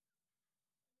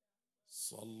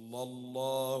صلى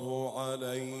الله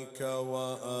عليك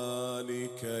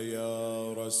وآلك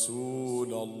يا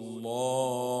رسول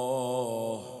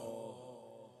الله.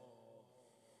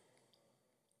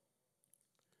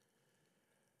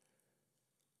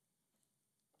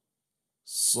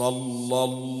 صلى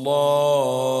الله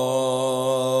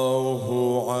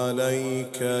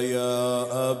عليك يا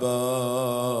أبا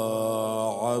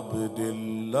عبد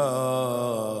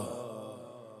الله.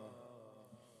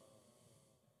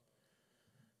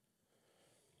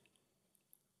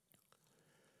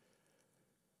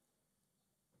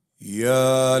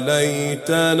 يا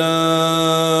ليتنا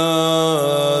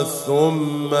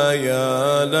ثم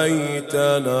يا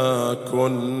ليتنا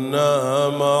كنا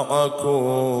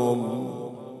معكم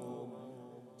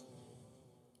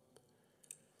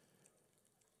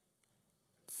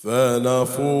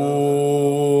فنفوز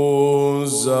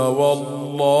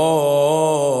والله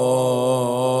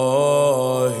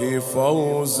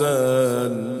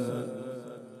فوزا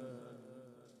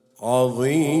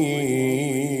عظيما.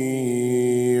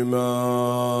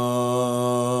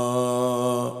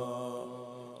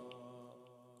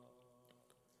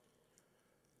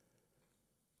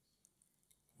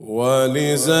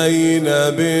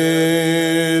 ولزينب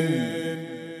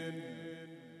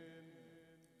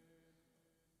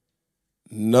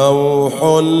نوح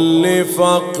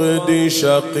لفقد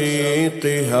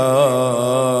شقيقها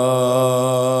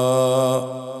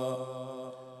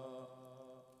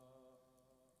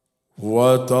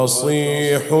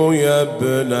وتصيح يا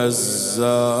ابن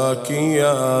الزاكيات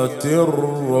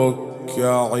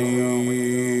الركعي.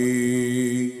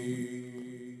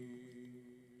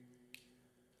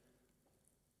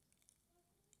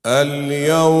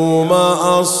 اليوم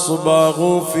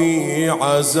أصبغ في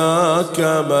عزاك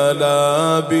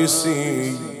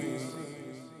ملابسي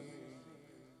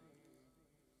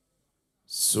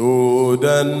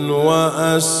سودا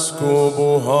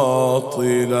وأسكبها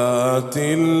طلات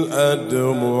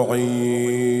الأدمع.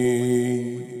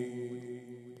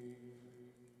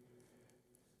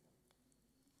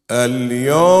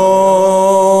 اليوم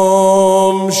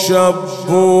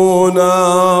شبوا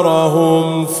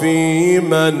نارهم في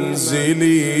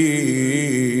منزلي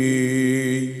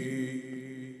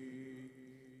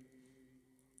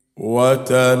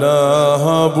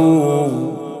وتناهبوا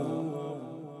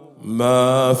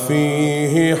ما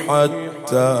فيه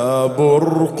حتى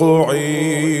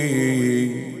برقعي.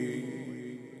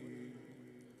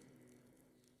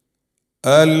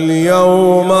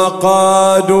 اليوم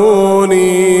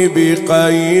قادوني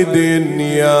بقيد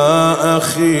يا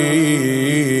أخي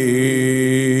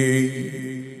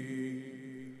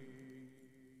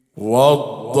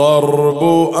والضرب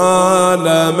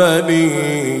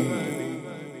آلمني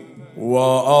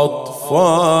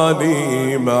وأطفالي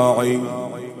معي.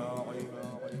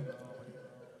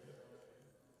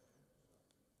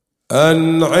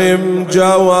 أنعم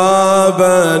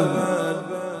جوابا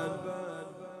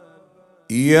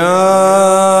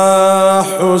يا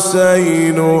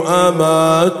حسين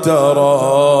أما ترى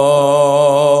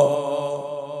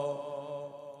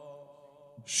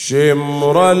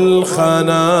شمر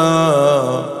الخنا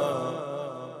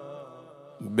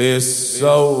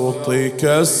بالصوت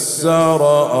كسر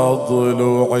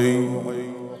أضلعي.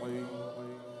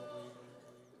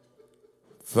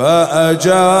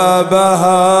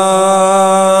 فأجابها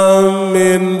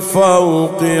من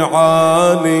فوق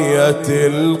عالية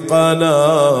القنا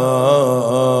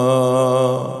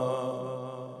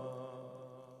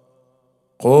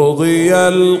قضي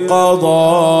القضاء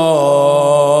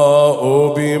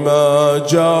بما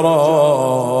جرى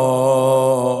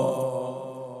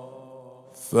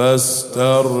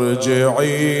فاسترجعي.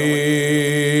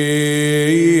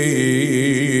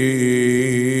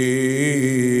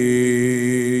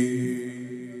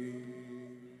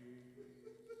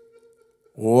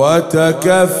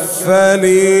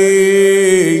 وتكفلي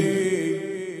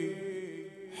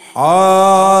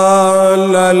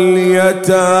حال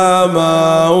اليتامى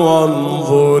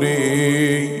وانظري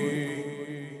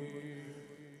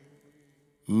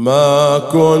ما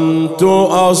كنت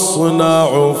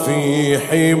أصنع في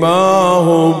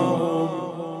حماهم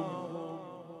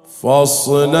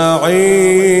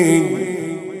فاصنعي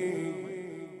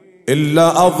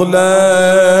إلا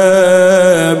أظلم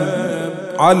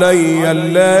علي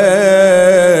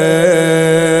الليل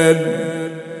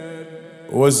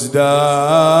وازدادت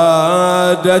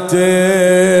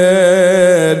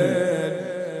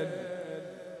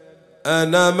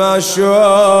أنا ما أشوف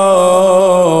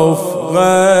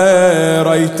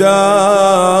غير أيتام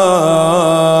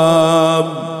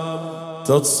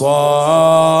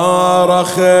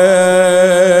تتصارخ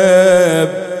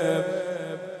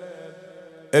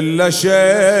إلا شيخ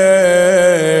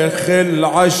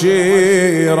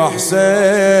العشيرة حسين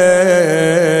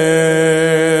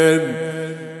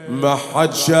ما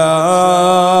حد شال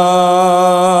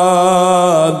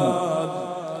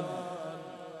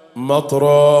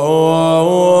مطروح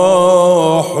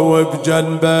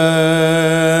وبجنبه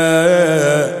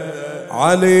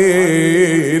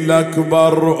علي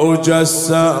الأكبر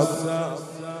وجسم.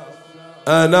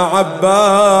 أنا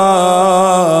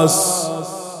عباس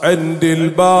عندي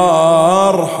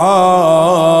البارحة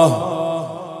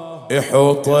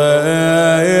يحوط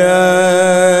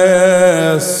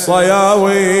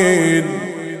الصياوين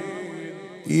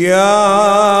يا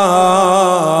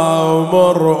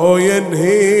مر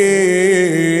ينهي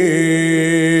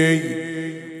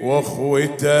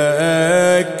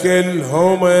واخوتك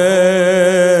كلهم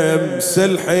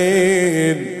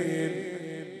مسلحين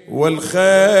والخيل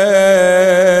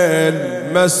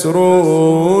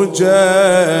مسروجة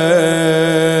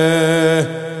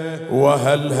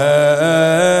وهلها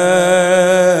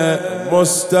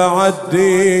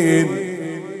مستعدين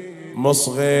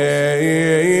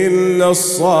مصغين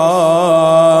للصايح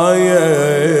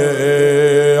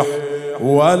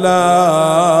ولا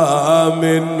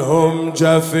منهم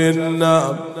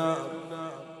جفنا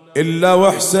إلا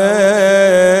وحسين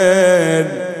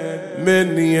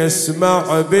من يسمع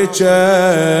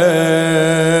بجاه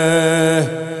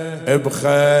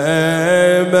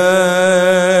بخيمة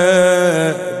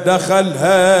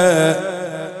دخلها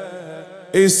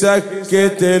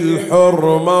يسكت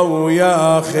الحرمة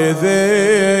وياخذ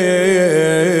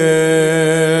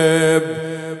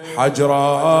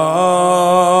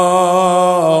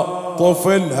حجراء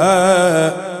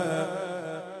طفلها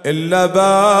إلا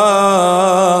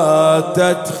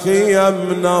باتت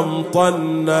خيمنا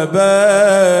مطنبة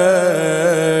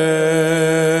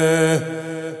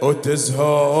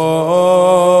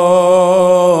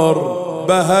وتزهر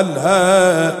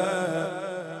بهلها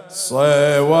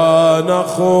صيوان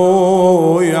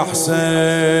أخوي حسين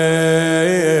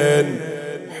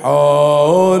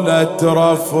حولة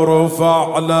ترفرف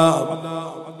أعلام.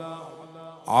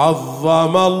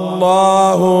 عظم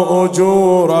الله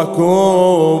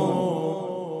أجوركم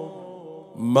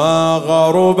ما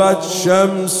غربت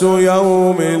شمس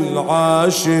يوم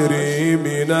العاشر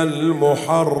من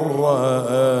المحرم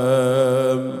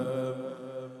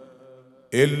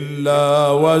إلا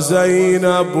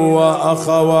وزينب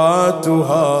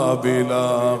وأخواتها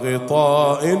بلا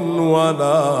غطاء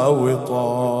ولا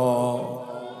وطاء.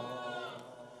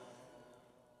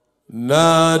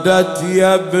 نادت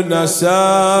يا ابن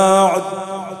سعد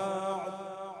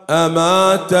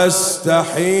أما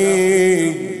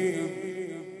تستحي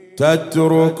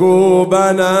تترك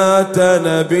بنات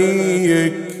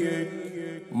نبيك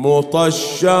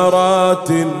مطشرات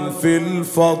في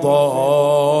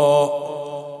الفضاء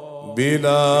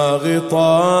بلا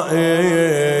غطاء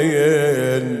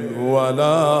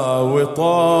ولا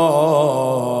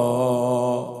وطاء.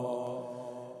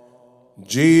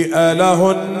 جيء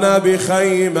لهن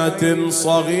بخيمة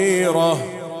صغيرة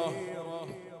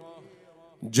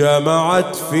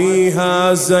جمعت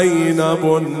فيها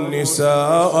زينب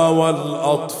النساء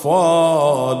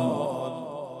والأطفال.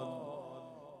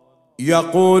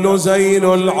 يقول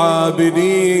زين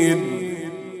العابدين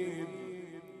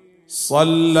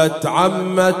صلت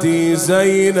عمتي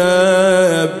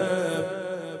زينب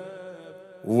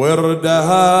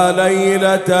وردها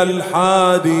ليلة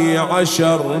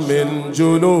 11 من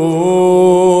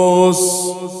جلوس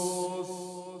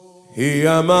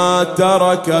هي ما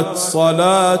تركت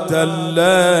صلاة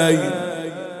الليل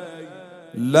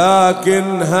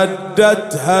لكن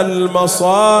هدتها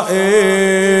المصائب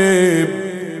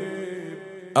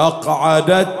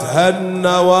أقعدتها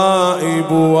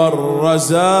النوائب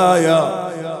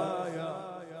والرزايا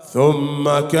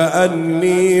ثم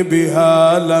كأني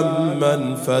بها لما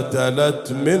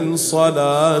انفتلت من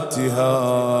صلاتها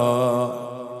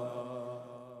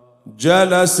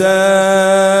جلست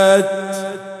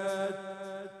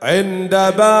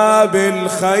عند باب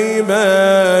الخيمة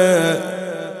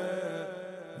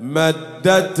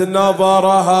مدت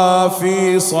نظرها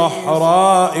في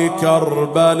صحراء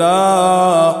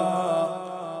كربلاء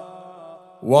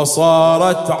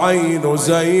وصارت عين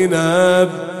زينب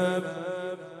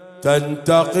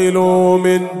تنتقل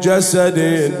من جسد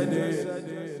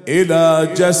إلى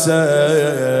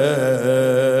جسد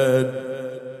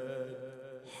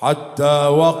حتى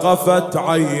وقفت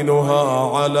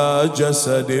عينها على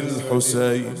جسد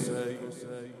الحسين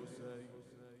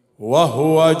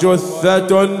وهو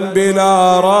جثة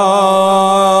بلا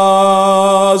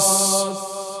راس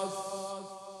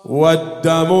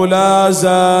والدم لا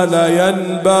زال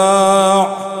ينبع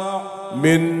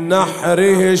من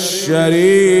نحره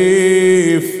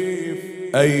الشريف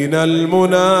أين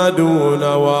المنادون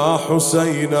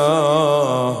وحسينا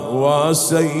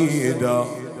وسيدا.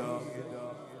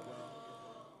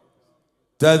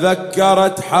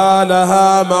 تذكرت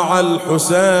حالها مع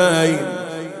الحسين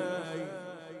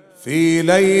في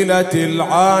ليلة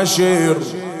العاشر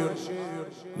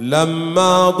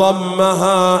لما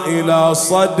ضمها إلى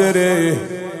صدره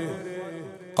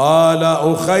قال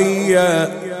أخي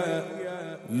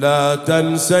لا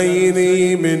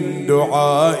تنسيني من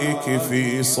دعائك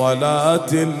في صلاة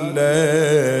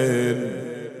الليل.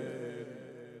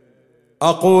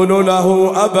 أقول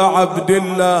له أبا عبد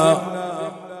الله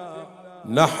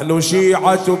نحن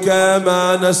شيعتك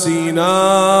ما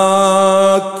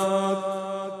نسيناك،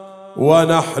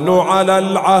 ونحن على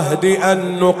العهد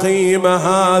أن نقيم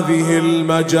هذه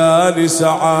المجالس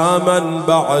عاما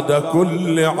بعد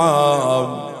كل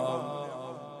عام،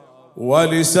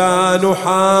 ولسان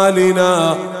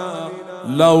حالنا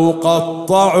لو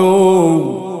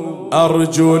قطعوا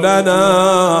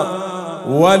أرجلنا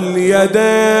واليدين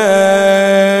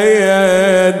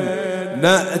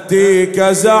نأتيك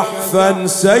زحفا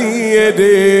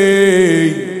سيدي.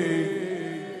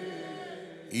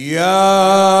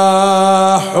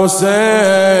 يا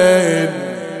حسين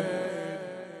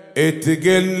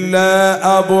اتقل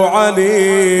أبو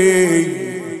علي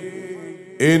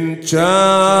إن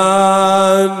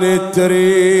كان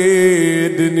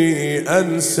تريدني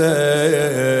أنسى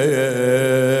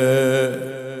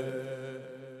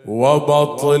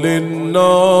وبطل النوح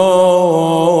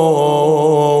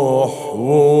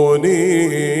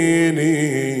ونيني.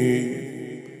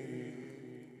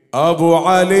 أبو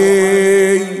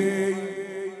علي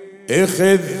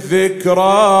اخذ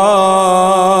ذكراك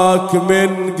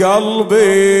من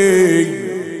قلبي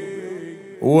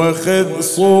واخذ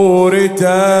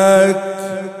صورتك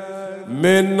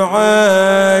من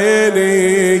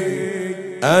عيني.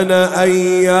 أنا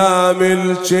أيام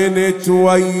الجنت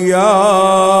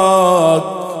وياك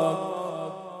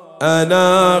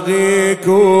أناغيك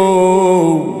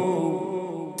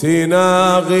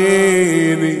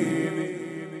تناغيني،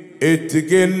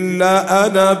 اتقل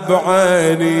أنا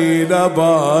بعيني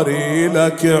لباري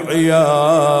لك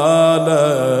عيالك،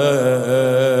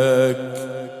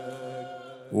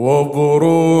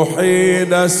 وبروحي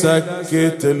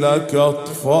لسكت لك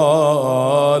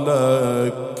أطفالك.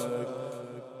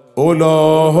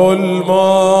 وله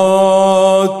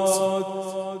الموت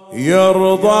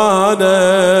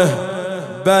يرضانه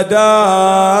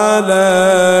بدالك،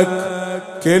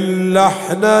 كل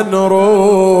احنا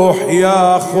نروح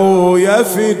يا خويا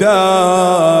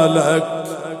فدالك.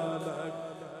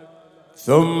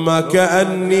 ثم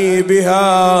كأني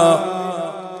بها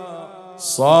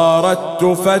صارت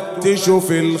تفتش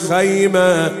في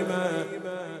الخيمة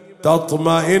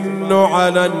تطمئن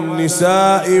على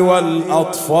النساء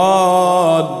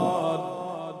والأطفال،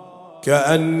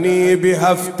 كأني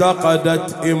بها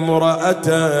افتقدت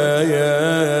امرأتين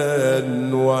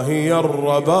وهي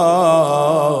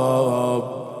الرباب.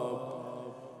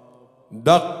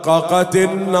 دققت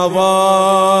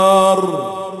النظر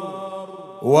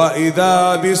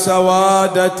وإذا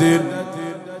بسوادة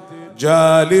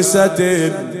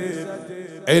جالسة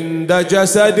عند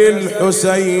جسد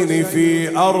الحسين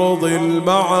في أرض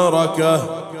المعركة.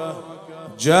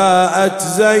 جاءت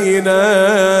زينب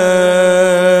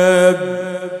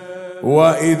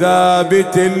وإذا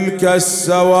بتلك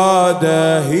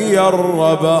السوادة هي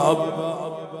الرباب.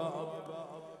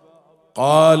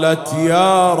 قالت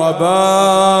يا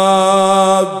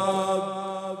رباب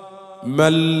ما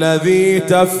الذي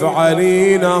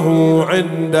تفعلينه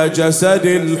عند جسد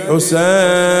الحسين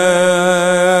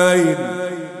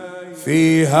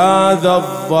في هذا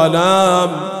الظلام؟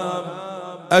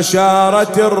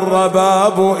 أشارت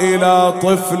الرباب إلى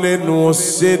طفل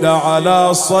وسد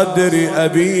على صدر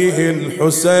أبيه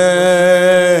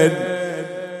الحسين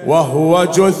وهو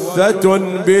جثة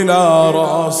بلا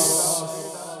رأس.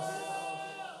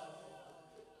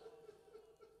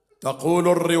 تقول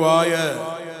الرواية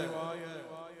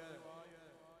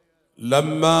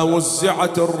لما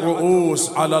وزعت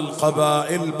الرؤوس على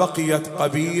القبائل بقيت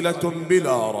قبيلة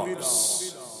بلا رأس،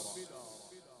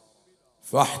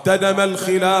 فاحتدم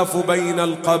الخلاف بين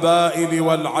القبائل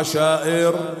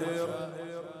والعشائر.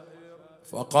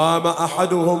 فقام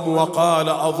أحدهم وقال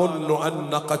أظن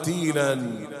أن قتيلا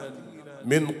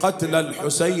من قتل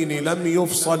الحسين لم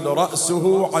يفصل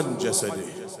رأسه عن جسده.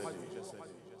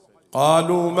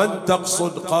 قالوا من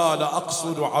تقصد؟ قال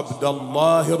أقصد عبد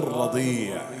الله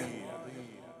الرضيع،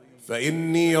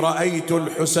 فإني رأيت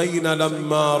الحسين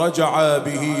لما رجع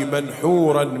به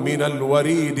منحورا من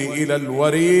الوريد إلى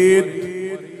الوريد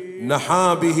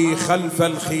نحى به خلف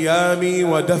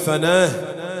الخيام ودفنه.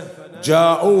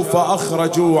 جاءوا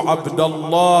فأخرجوا عبد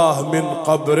الله من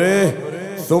قبره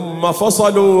ثم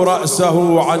فصلوا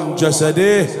رأسه عن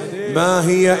جسده. ما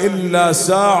هي إلا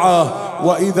ساعة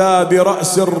وإذا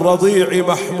برأس الرضيع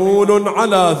محمول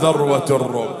على ذروة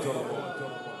الرمح.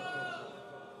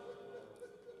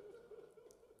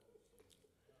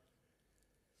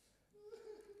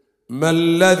 ما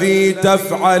الذي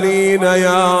تفعلين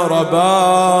يا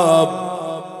رباب؟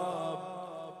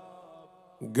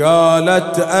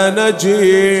 قالت أنا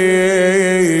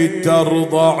جيت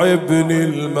أرضع ابني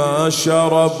الما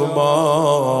شرب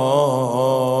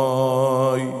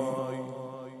ماي،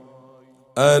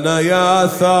 أنا يا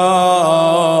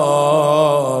ثار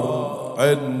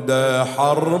عند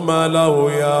حرملة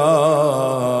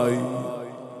وياي.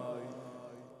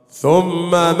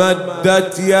 ثم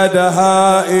مدت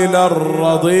يدها إلى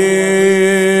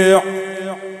الرضيع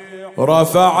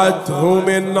رفعته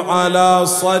من على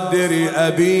صدر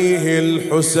أبيه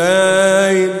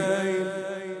الحسين.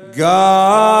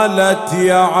 قالت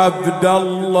يا عبد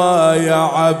الله يا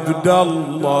عبد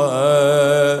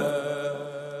الله،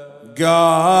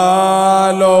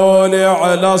 قالوا لي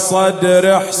على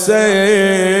صدر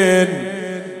حسين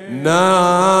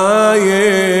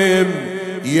نايم،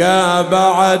 يا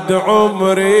بعد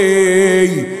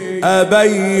عمري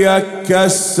أبيك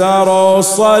كسروا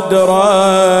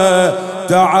صدره،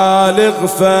 تعال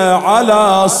اغفى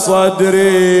على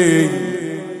صدري.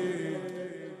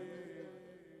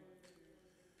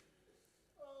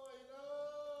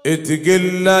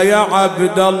 اتقل يا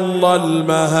عبد الله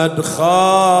المهد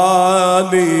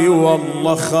خالي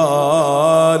والله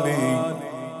خالي،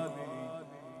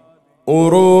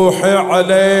 وروحي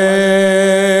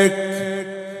عليك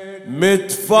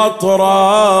متفطرة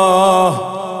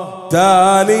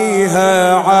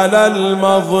تاليها على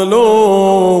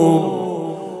المظلوم،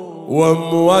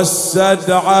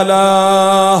 وموسد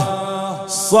على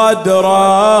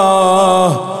صدره.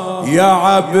 يا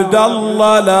عبد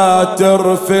الله لا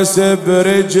ترفس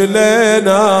برجلينك،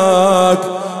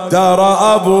 ترى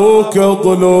أبوك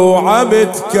ضلوعه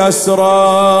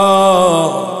متكسرة.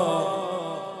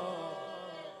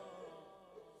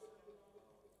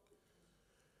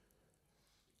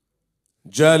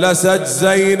 جلست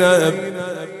زينب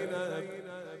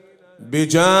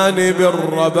بجانب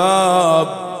الرباب،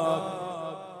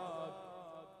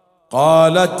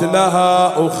 قالت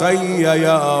لها أخي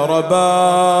يا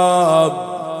رباب،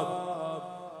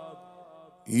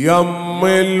 يم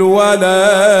الولد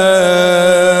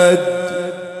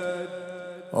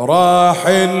راح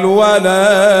الولد،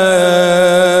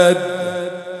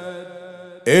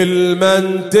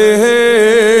 المنتهي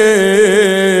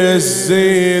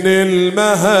الزين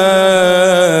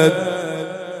المهد،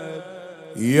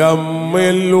 يم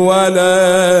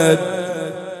الولد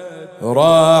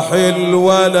راح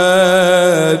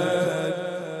الولد،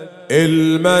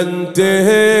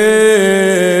 المنتهي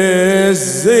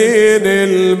الزين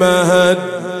المهد.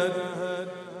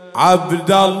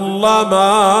 عبد الله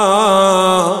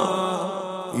ما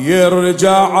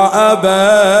يرجع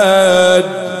أبد،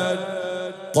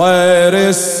 طير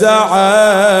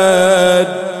السعد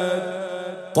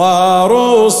طار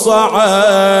وصعد،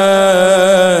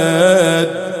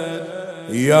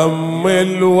 يم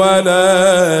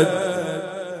الولد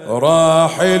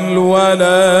راح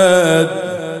الولد،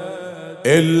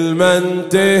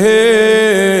 المنتهي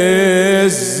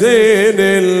الزين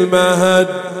المهد.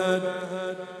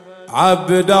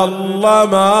 عبد الله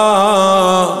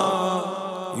ما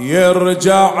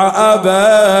يرجع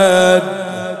أبد،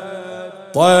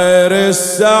 طير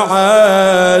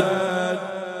السعد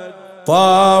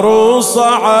طار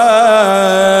وصعد،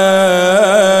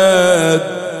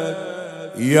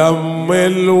 يم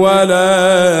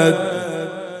الولد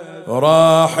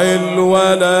راح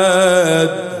الولد،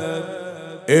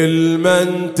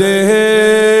 المنتهي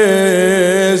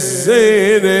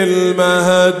الزين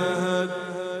المهد.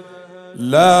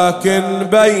 لكن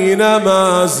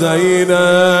بينما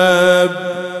زينب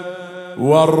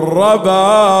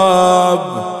والرباب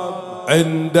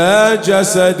عند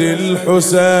جسد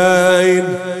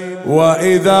الحسين،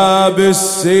 وإذا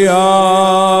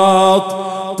بالسياط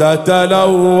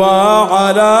تتلوى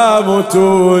على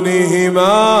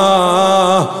متونهما،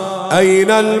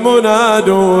 أين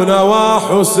المنادون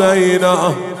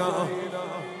وحسينا.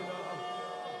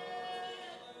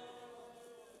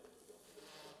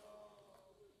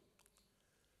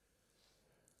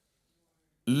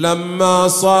 لما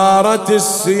صارت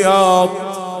السياط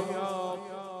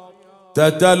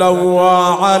تتلوى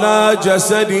على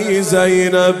جسد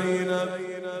زينب،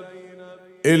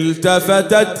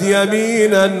 التفتت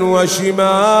يمينا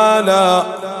وشمالا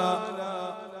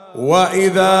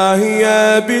وإذا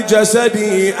هي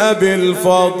بجسدي أبي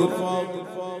الفضل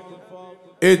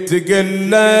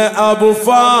تقل أبو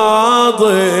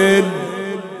فاضل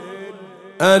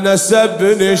أنس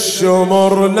بن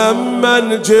الشمر لما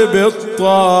نجب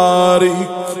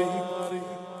الطارق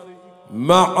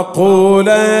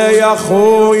معقولة يا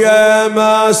خويا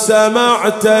ما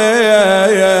سمعت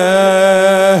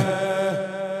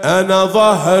أنا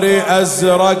ظهري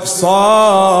أزرق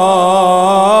صار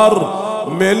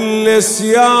من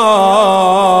السياط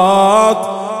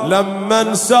لما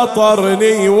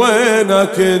انسطرني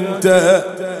وينك انت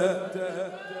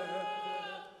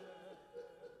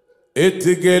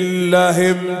تقل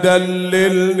له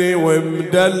مدللني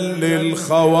ومدلل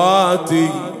خواتي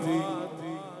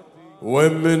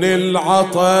ومن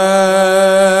العطش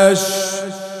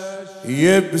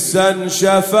يبسن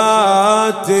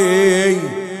شفاتي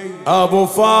أبو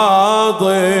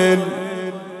فاضل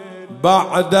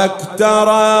بعدك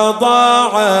ترى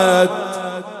ضاعت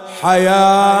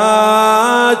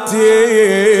حياتي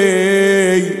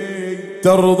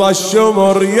ترضى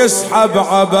الشمر يسحب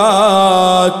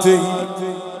عباتي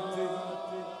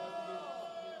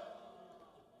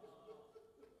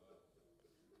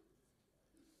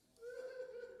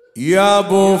يا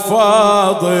ابو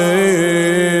فاضل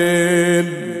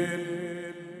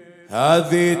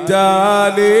هذه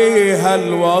تاليها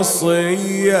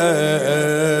الوصية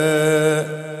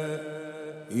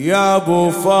يا ابو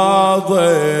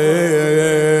فاضل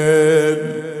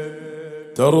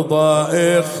ترضى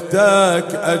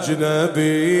اختك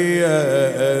اجنبية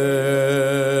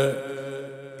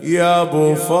يا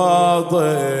ابو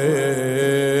فاضل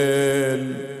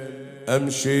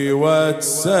امشي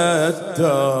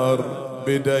واتستر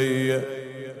بدي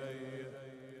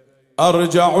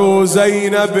ارجع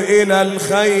زينب الى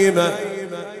الخيمة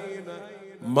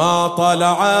ما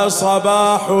طلع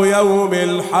صباح يوم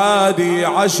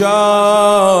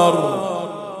 11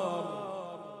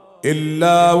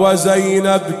 إلا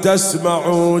وزينب تسمع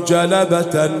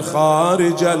جلبة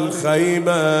خارج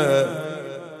الخيمة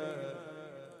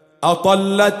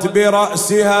أطلت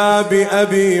برأسها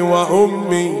بأبي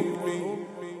وأمي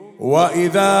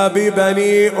وإذا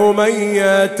ببني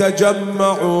أمية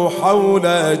تجمعوا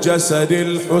حول جسد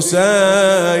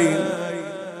الحسين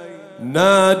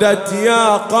نادت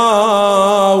يا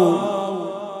قوم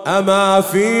أما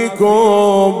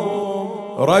فيكم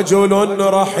رجل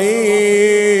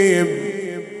رحيم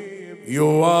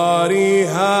يواري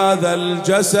هذا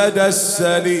الجسد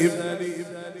السليم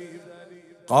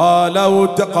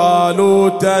قالوا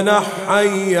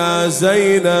تنحي يا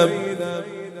زينب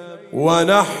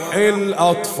ونحي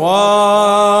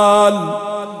الأطفال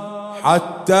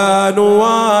حتى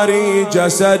نواري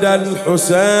جسد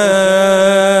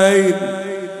الحسين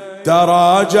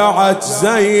تراجعت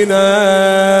زينب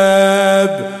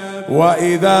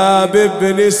وإذا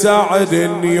بابن سعد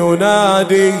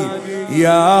ينادي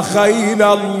يا خيل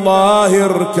الله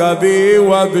اركبي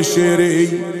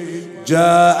وابشري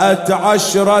جاءت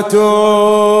 10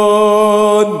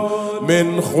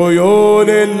 من خيول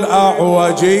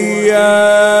الأعوجية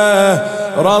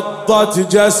رطت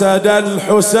جسد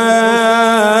الحسين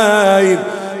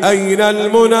أين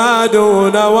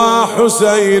المنادون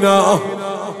وحسينا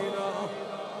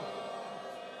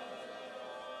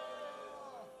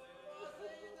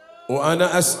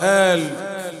وأنا أسأل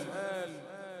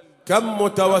كم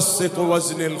متوسط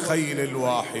وزن الخيل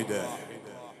الواحدة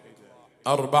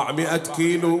 400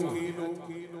 كيلو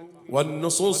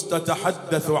والنصوص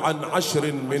تتحدث عن 10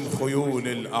 من خيول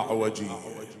الأعوجية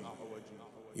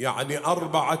يعني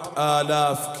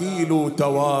 4000 كيلو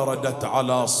تواردت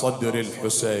على صدر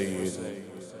الحسين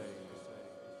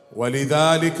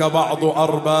ولذلك بعض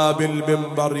أرباب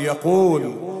المنبر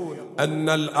يقول أن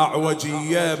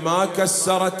الأعوجية ما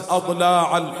كسرت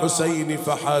أضلاع الحسين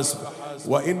فحسب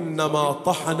وإنما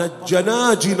طحنت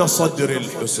جناجن صدر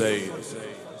الحسين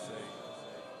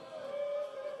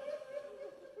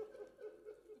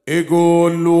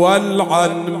يقول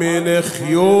والعن من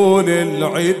خيول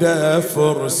العدا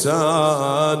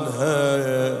فرسانها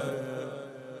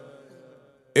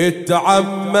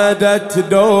اتعمدت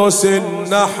دوس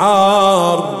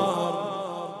النحار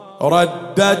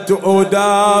ردت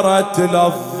ودارت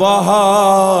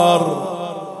للظهر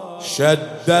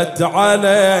شدت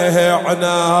عليه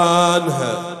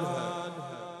عنانها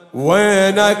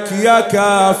وينك يا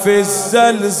كاف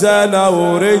الزلزلة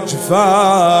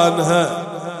ورجفانها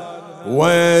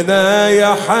وينا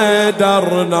يا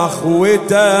حيدر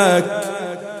نخوتك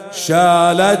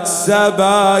شالت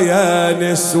سبايا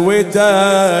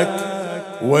نسوتك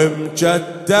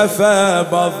ومجتفة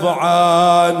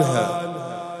بضعانها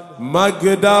ما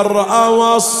اقدر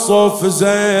اوصف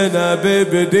زينب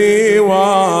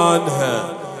بديوانها،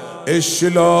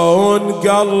 شلون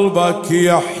قلبك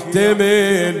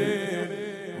يحتمل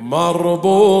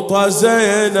مربوطة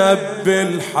زينب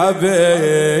بالحبل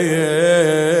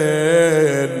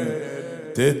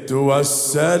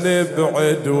تتوسل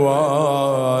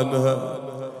بعدوانها.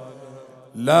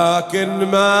 لكن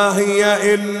ما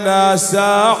هي إلا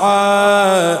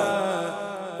ساعة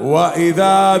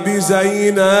وإذا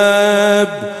بزينب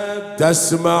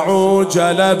تسمع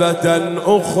جلبة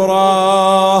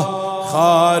أخرى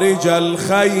خارج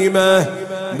الخيمة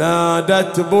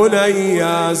نادت بني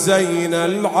يا زين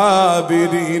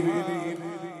العابدين،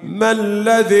 ما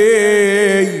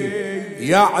الذي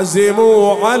يعزم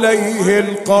عليه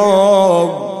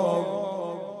القوم؟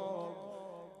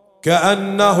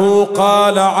 كأنه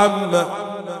قال عم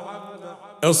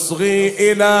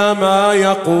اصغي إلى ما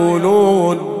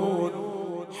يقولون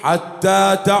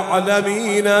حتى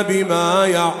تعلمين بما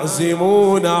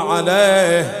يعزمون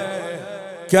عليه.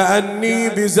 كأني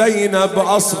بزينب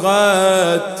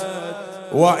أصغت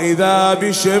وإذا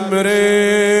بشمر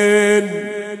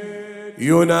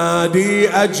ينادي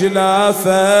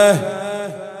أجلافه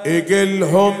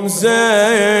اقلهم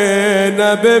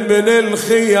زينب من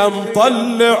الخيم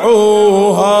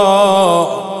طلعوها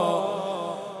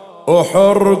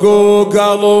وحرقوا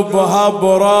قلبها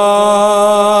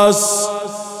براس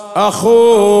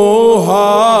أخوها،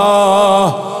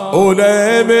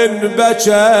 ولمن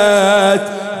بكت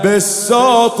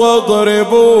بالصوت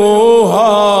ضربوها،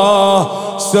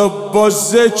 سبوا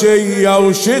الزكية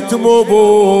وشتموا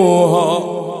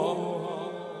بوها.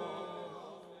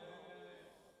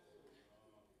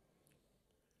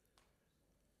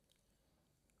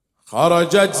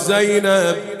 خرجت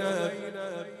زينب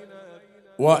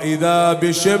وإذا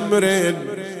بشمر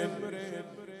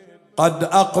قد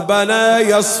أقبل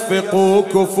يصفق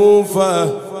كفوفه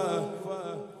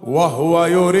وهو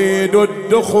يريد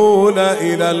الدخول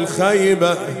إلى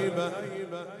الخيمة.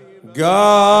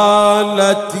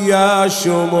 قالت يا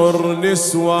شمر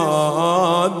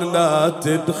نسوان لا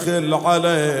تدخل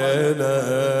علينا،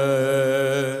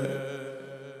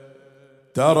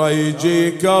 ترى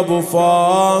يجيك أبو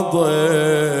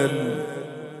فاضل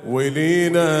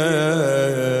ولينا.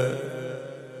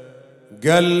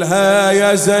 قالها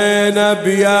يا زينب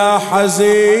يا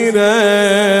حزينة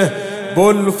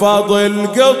بالفضل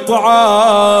قطعة،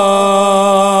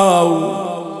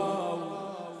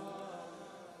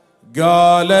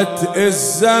 قالت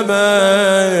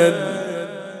الزمن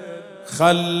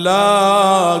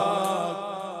خلاك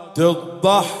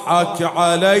تضحك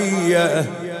علي،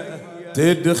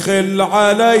 تدخل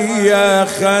علي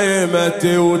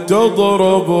خيمتي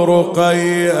وتضرب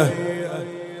رقيه.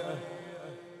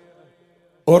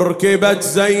 اركبت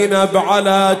زينب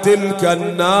على تلك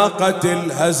الناقة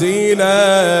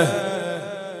الهزيلة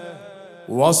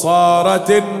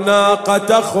وصارت الناقة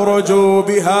تخرج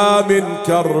بها من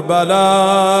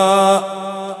كربلاء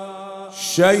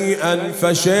شيئا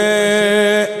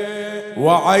فشيء،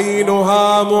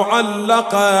 وعينها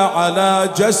معلقة على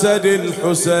جسد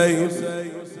الحسين.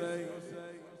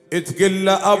 تقول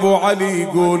أبو علي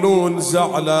يقولون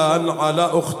زعلان على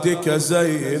أختك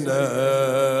زينب،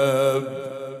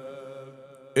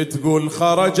 تقول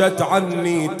خرجت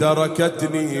عني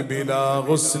تركتني بلا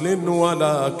غسل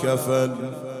ولا كفن.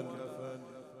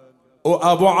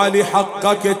 وأبو علي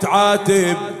حقك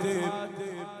تعاتب،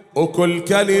 وكل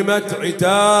كلمة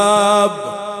عتاب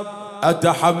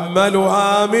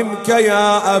أتحملها منك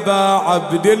يا أبا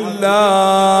عبد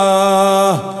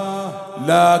الله،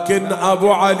 لكن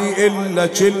أبو علي إلا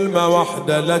كلمة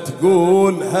واحدة لا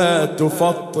تقولها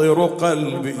تفطر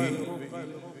قلبي.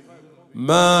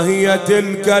 ما هي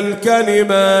تلك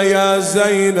الكلمة يا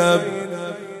زينب؟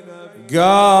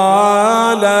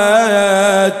 قالت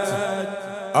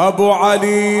أبو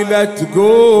علي لا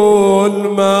تقول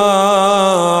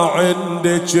ما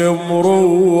عندك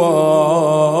مروة،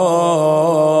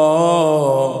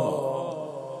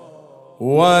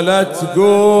 ولا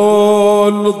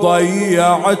تقول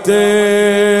ضيعت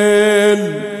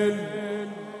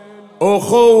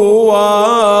الأخوة،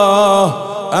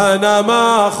 أنا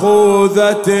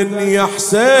ماخوذة يا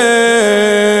حسين.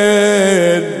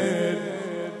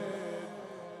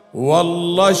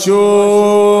 والله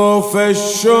شوف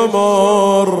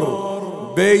الشمر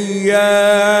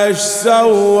بيش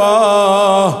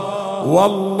سواه،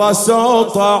 والله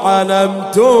صوت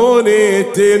علمتوني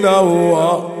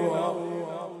تلوى.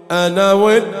 أنا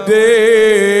ودي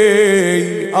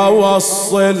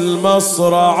أوصل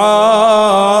مصرعاك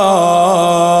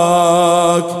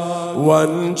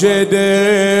وانجدل،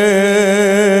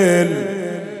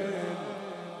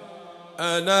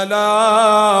 أنا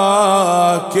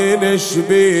أنا لكن إيش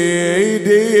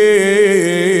بيدي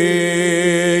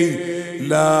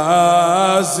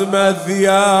لازم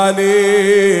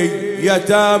ذيالي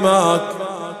يتامك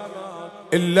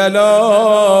إلا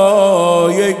لو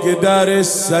يقدر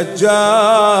السجاد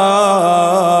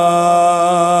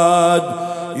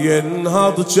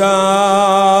ينهض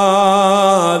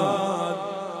كان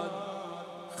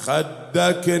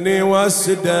خدكني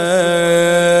وسده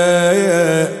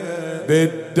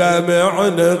بالدمع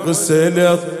نغسل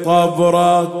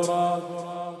الطبرات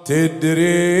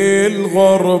تدري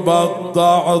الغربة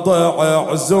الضعضع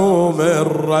عزوم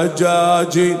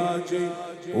الرجاجي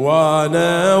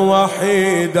وانا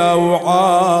وحيدة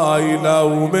وعايلة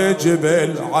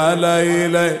ومجبل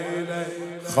عليلي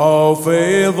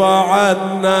خوفي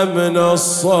ضعنا من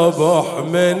الصبح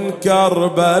من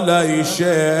كربلا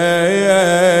يشيل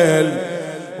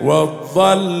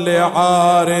وتظل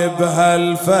عارب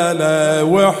هالفلا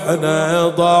واحنا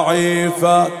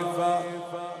ضعيفة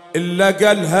إلا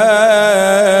قالها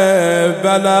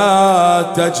بلا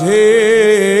تجهيز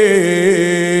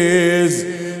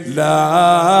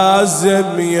لازم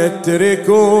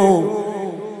يتركوا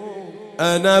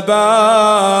أنا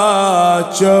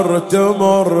باكر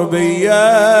تمر بيال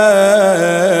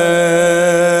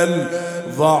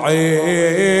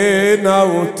ضعينا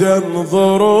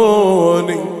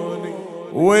وتنظروني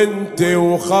وانتي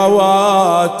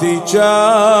وخواتي كان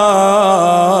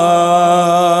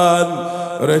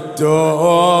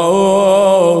ردتوا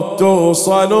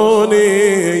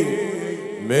توصلوني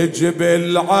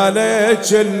مجبل عليك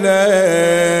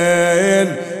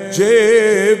الليل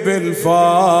جيب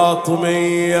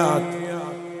الفاطميات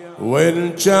وإن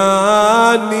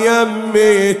كان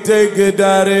يمي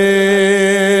تقدرين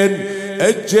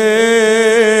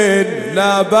الجين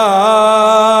لا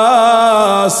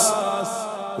باس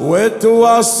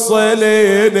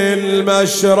وتوصلين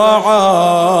المشرعة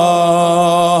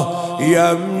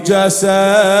يم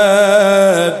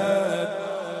جسد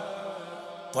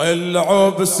طلعوا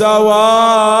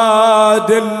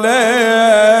بسواد الليل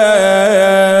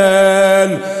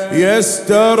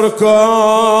يستركم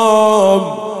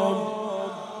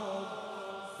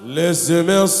لزم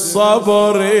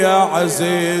الصبر يا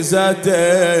عزيزة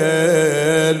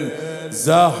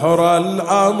الزهر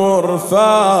الأمر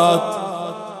فات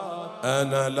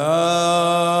أنا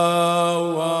لا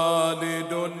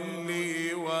والد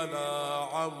لي ولا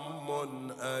عم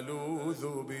ألوذ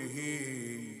به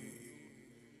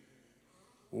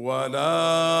ولا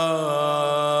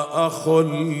أخ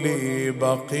لي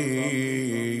بقي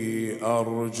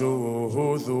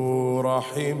أرجوه ذو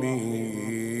رحمي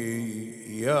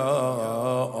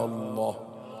يا الله.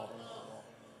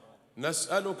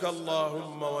 نسألك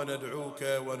اللهم وندعوك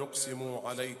ونقسم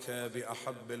عليك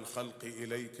بأحب الخلق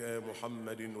إليك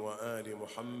محمد وآل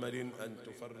محمد أن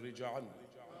تفرج عنه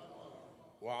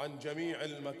وعن جميع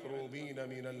المكروبين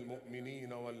من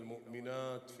المؤمنين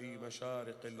والمؤمنات في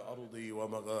مشارق الأرض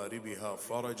ومغاربها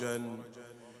فرجا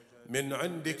من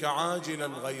عندك عاجلا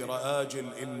غير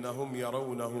آجل إنهم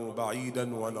يرونه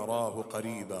بعيدا ونراه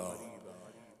قريبا.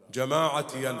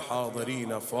 جماعتي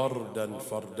الحاضرين فردا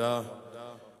فردا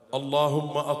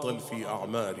اللهم أطل في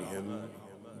أعمارهم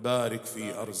بارك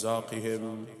في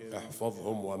أرزاقهم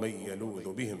احفظهم ومن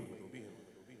يلوذ بهم.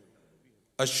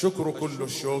 الشكر كل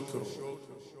الشكر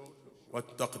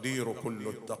والتقدير كل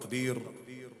التقدير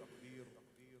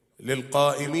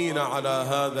للقائمين على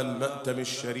هذا المأتم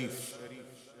الشريف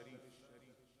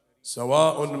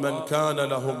سواء من كان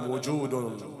لهم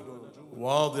وجود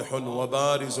واضح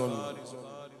وبارز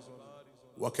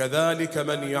وكذلك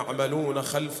من يعملون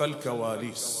خلف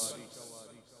الكواليس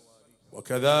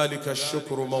وكذلك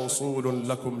الشكر موصول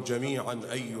لكم جميعا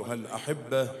أيها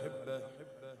الأحبة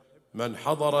من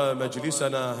حضر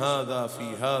مجلسنا هذا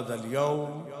في هذا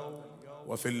اليوم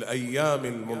وفي الأيام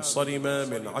المنصرمة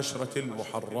من عشرة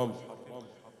المحرم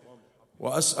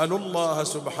وأسأل الله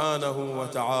سبحانه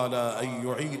وتعالى أن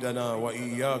يعيدنا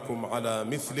وإياكم على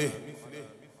مثله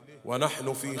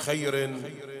ونحن في خير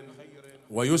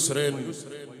ويسر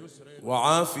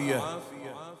وعافية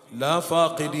لا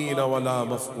فاقدين ولا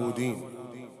مفقودين.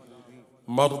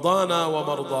 مرضانا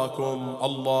ومرضاكم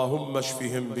اللهم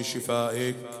اشفهم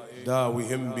بشفائك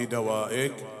داوهم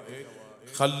بدوائك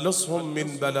خلصهم من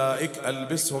بلائك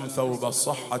ألبسهم ثوب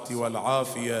الصحة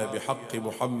والعافية بحق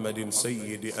محمد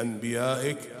سيد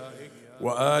أنبيائك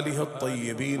وآله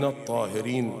الطيبين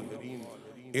الطاهرين.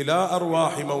 إلى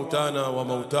أرواح موتانا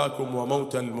وموتاكم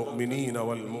وموتى المؤمنين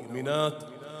والمؤمنات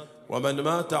ومن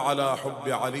مات على حب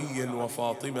علي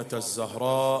وفاطمة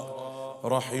الزهراء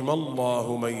رحم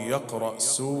الله من يقرأ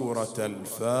سورة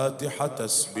الفاتحة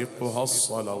تسبقها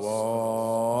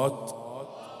الصلوات